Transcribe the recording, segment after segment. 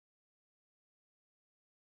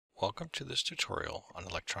Welcome to this tutorial on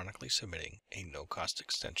electronically submitting a no-cost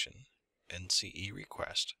extension NCE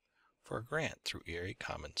request for a grant through ERA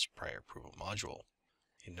Commons Prior Approval Module.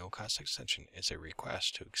 A no-cost extension is a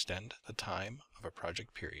request to extend the time of a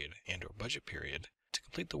project period and/or budget period to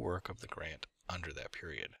complete the work of the grant under that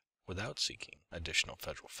period without seeking additional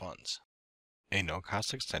federal funds. A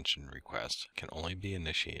no-cost extension request can only be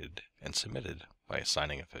initiated and submitted by a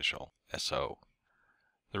signing official, SO.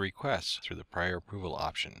 The request through the prior approval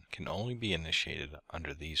option can only be initiated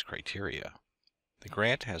under these criteria. The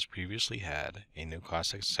grant has previously had a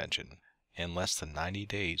no-cost extension and less than 90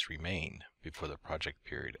 days remain before the project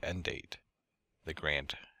period end date. The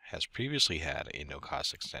grant has previously had a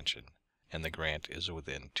no-cost extension and the grant is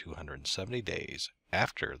within 270 days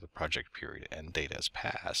after the project period end date has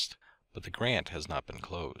passed, but the grant has not been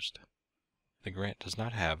closed. The grant does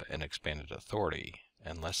not have an expanded authority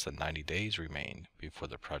and less than 90 days remain before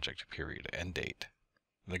the project period end date.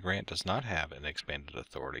 The grant does not have an expanded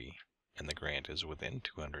authority and the grant is within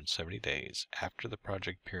 270 days after the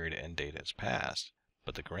project period end date has passed,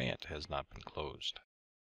 but the grant has not been closed.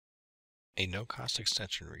 A no-cost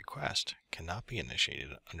extension request cannot be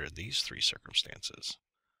initiated under these three circumstances: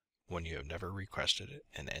 when you have never requested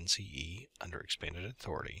an NCE under expanded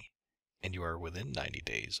authority and you are within 90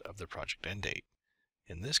 days of the project end date.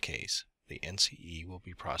 In this case, the NCE will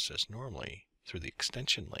be processed normally through the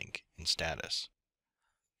extension link in status.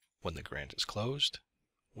 When the grant is closed,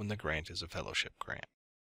 when the grant is a fellowship grant.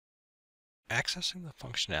 Accessing the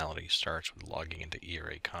functionality starts with logging into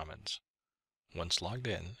ERA Commons. Once logged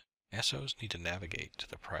in, SOs need to navigate to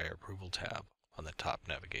the Prior Approval tab on the top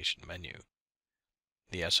navigation menu.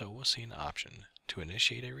 The SO will see an option to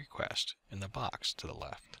initiate a request in the box to the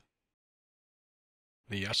left.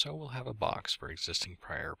 The SO will have a box for existing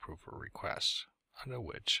prior approval requests, under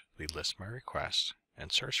which the List My Requests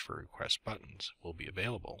and Search for Requests buttons will be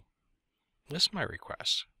available. List My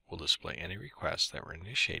Requests will display any requests that were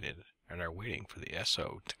initiated and are waiting for the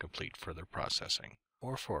SO to complete further processing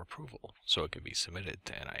or for approval so it can be submitted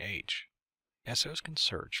to NIH. SOs can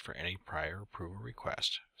search for any prior approval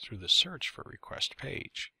request through the Search for Request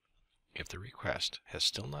page. If the request has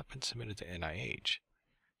still not been submitted to NIH,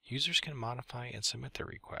 users can modify and submit their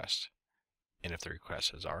request, and if the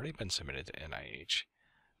request has already been submitted to NIH,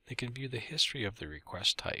 they can view the history of the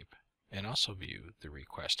request type and also view the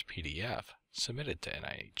request PDF submitted to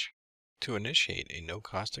NIH. To initiate a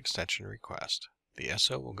no-cost extension request, the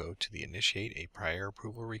SO will go to the Initiate a Prior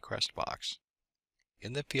Approval Request box.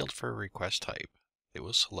 In the field for a request type, they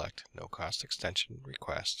will select No-Cost Extension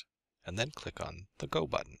Request and then click on the Go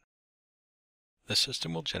button. The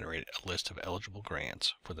system will generate a list of eligible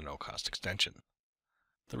grants for the no-cost extension.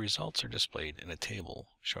 The results are displayed in a table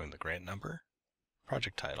showing the grant number,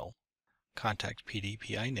 project title, contact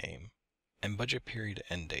PDPI name, and budget period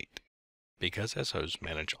end date. Because SOs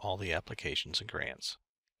manage all the applications and grants,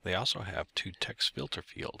 they also have two text filter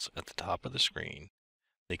fields at the top of the screen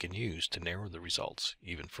they can use to narrow the results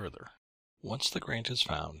even further. Once the grant is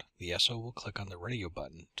found, the SO will click on the radio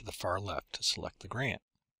button to the far left to select the grant.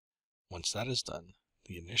 Once that is done,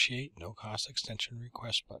 the Initiate No-Cost Extension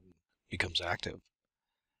Request button becomes active.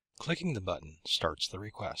 Clicking the button starts the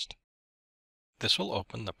request. This will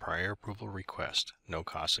open the Prior Approval Request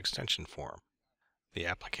No-Cost Extension form. The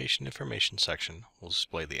Application Information section will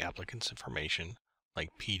display the applicant's information like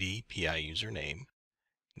PDPI username,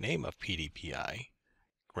 name of PDPI,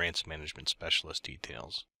 Grants Management Specialist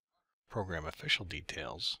details, Program Official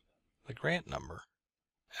details, the grant number,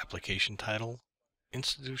 application title,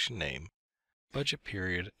 institution name, budget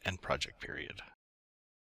period, and project period.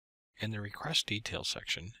 In the Request Details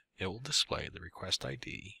section, it will display the request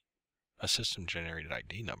ID, a system-generated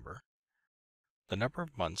ID number, the number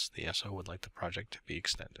of months the SO would like the project to be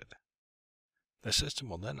extended. The system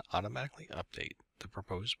will then automatically update the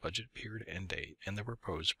proposed budget period end date and the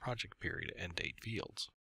proposed project period end date fields.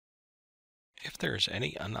 If there is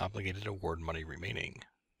any unobligated award money remaining,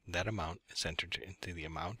 that amount is entered into the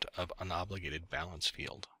Amount of Unobligated Balance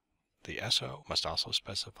field. The SO must also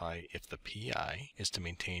specify if the PI is to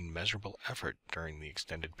maintain measurable effort during the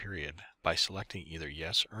extended period by selecting either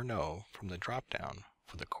yes or no from the drop-down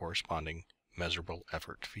for the corresponding measurable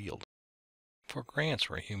effort field. For grants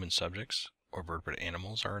where human subjects or vertebrate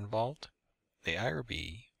animals are involved, the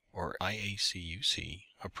IRB or IACUC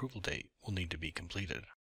approval date will need to be completed.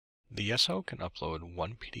 The SO can upload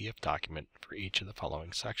one PDF document for each of the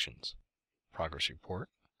following sections: Progress Report,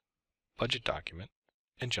 Budget Document,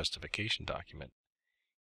 and Justification Document.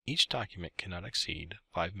 Each document cannot exceed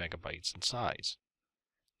 5 megabytes in size.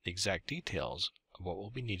 The exact details of what will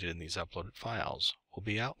be needed in these uploaded files will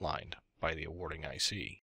be outlined by the awarding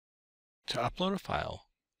IC. To upload a file,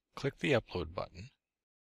 Click the Upload button,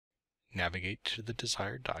 navigate to the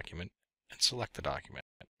desired document, and select the document.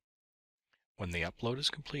 When the upload is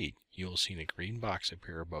complete, you will see a green box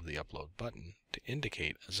appear above the Upload button to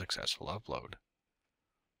indicate a successful upload.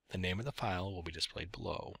 The name of the file will be displayed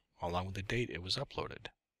below, along with the date it was uploaded.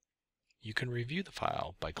 You can review the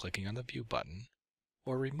file by clicking on the View button,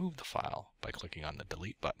 or remove the file by clicking on the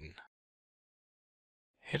Delete button.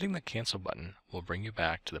 Hitting the Cancel button will bring you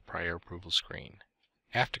back to the prior approval screen,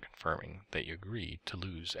 after confirming that you agree to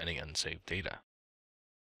lose any unsaved data.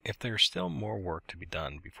 If there is still more work to be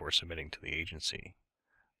done before submitting to the agency,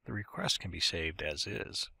 the request can be saved as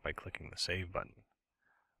is by clicking the Save button.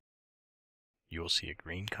 You will see a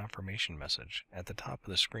green confirmation message at the top of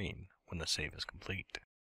the screen when the save is complete.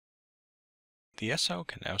 The SO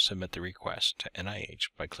can now submit the request to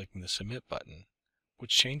NIH by clicking the Submit button,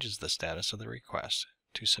 which changes the status of the request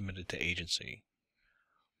to Submitted to Agency.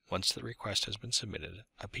 Once the request has been submitted,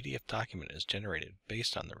 a PDF document is generated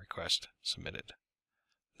based on the request submitted.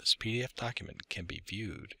 This PDF document can be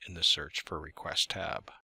viewed in the Search for Request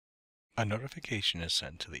tab. A notification is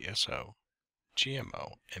sent to the SO,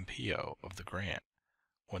 GMO, and PO of the grant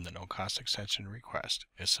when the no-cost extension request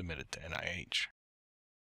is submitted to NIH.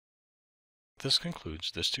 This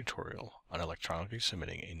concludes this tutorial on electronically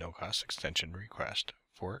submitting a no-cost extension request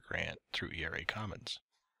for a grant through ERA Commons.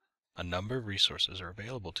 A number of resources are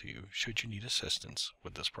available to you should you need assistance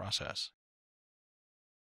with this process.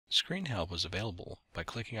 Screen help is available by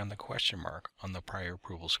clicking on the question mark on the prior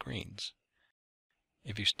approval screens.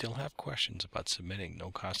 If you still have questions about submitting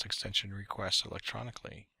no-cost extension requests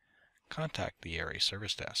electronically, contact the ERA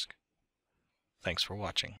Service Desk. Thanks for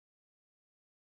watching.